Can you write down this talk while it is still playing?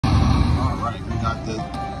got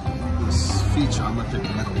this feature. I'm gonna pick the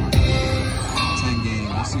middle one. 10 game.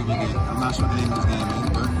 Let's see what we get. I'm not sure what the name of this game is,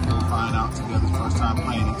 but we'll find out together. First time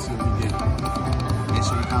playing it. See what we get. Make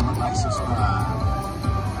sure you comment, like, subscribe.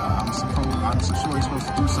 I'm sure he's supposed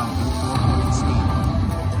to do something. 440 spin.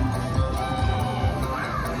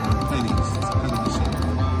 Pennies. It's a penny machine.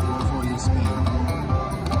 440 spin.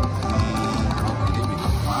 And okay, there we go.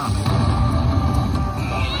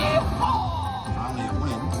 Finally a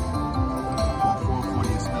win.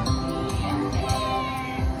 440 spin.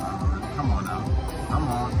 Come on now. Come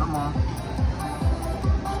on.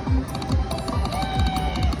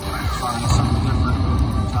 Trying something different.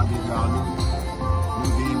 Trying to give y'all a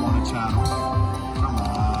new game on the channel. Come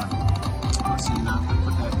on. Let's see now.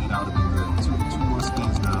 Put that bit out. It'll be good. Two more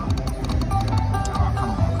spins now. Oh,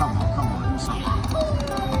 come on. Do something.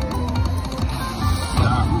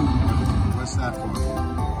 Yahoo. What's that for?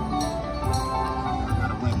 I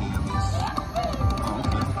gotta win me at least. Oh,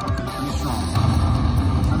 okay. Pretty strong.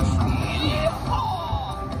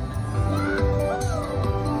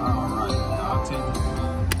 Alright, I'll take it.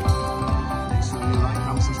 Make sure you like,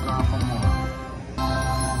 comment, subscribe for more.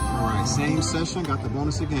 Alright, same session, got the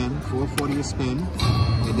bonus again, 440 a spin.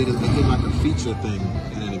 They did like a feature thing,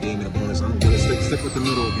 and then it gave me the bonus. I'm gonna stick with the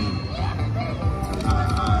middle again. I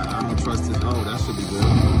don't trust it. Oh, that should be good.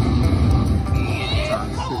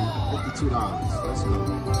 $52. Let's go.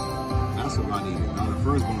 That's what I needed. Now the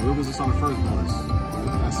first bonus. Where was this on the first bonus?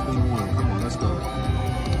 That's spin one. Come on, let's go.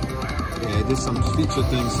 Yeah, it did some feature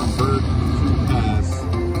thing, some bird fruit pass,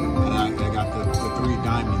 and I got the 3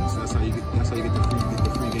 diamonds. That's how you get the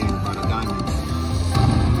free game by the diamonds.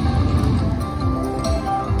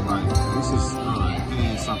 Alright, this is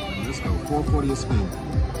paying something. Let's go. 440 a spin.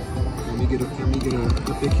 Can we get a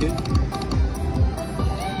big hit?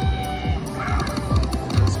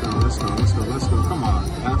 Let's go. Come on.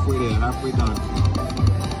 Halfway there, halfway done.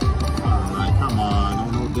 Alright, come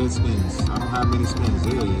on. No dead spins. I don't have many spins.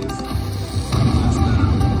 There he is. That's better.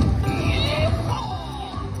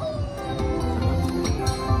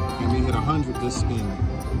 Can we hit 100 this spin?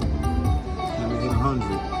 Can we hit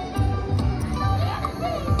 100?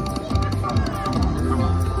 Come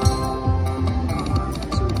on.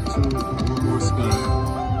 One more spin.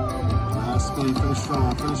 Last spin. Finish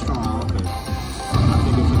strong. Okay. I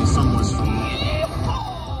think we'll finish somewhat strong.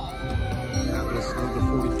 That was over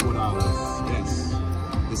 $44. Yes.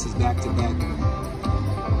 This is back to back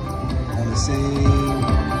on the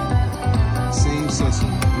same session.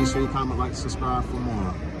 Make sure you comment, like, subscribe for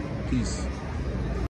more. Peace.